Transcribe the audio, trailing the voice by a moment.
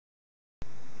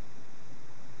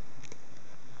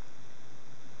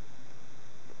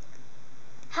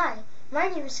My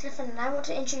name is Stefan, and I want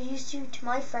to introduce you to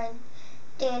my friend,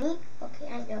 Danny. Okay,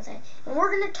 I know that. And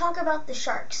we're going to talk about the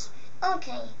Sharks.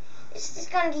 Okay, this is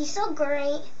going to be so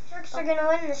great. Sharks are going to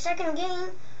win the second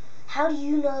game. How do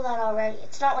you know that already?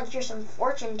 It's not like you're some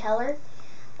fortune teller.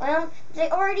 Well, they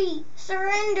already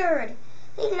surrendered.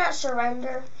 They did not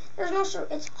surrender. There's no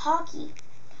it's hockey.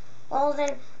 Well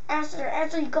then, after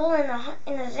every goal in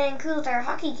the Vancouver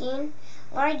hockey game,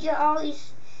 why do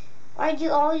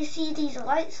you always see these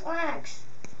white flags?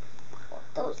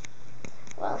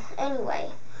 Well, anyway.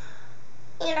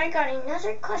 And I got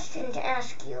another question to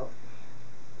ask you.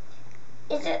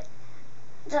 Is it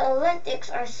the Olympics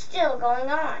are still going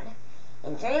on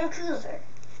in Vancouver?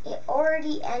 It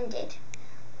already ended.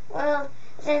 Well,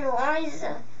 then why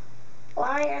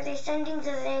are they sending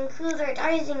the Vancouver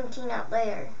diving team out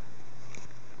there?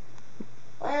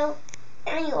 Well,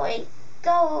 anyway,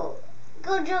 go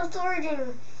Joe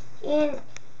Thornton, and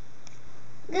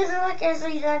good luck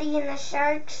everybody in the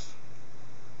Sharks.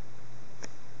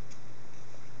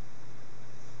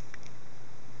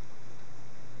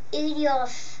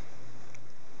 Adios.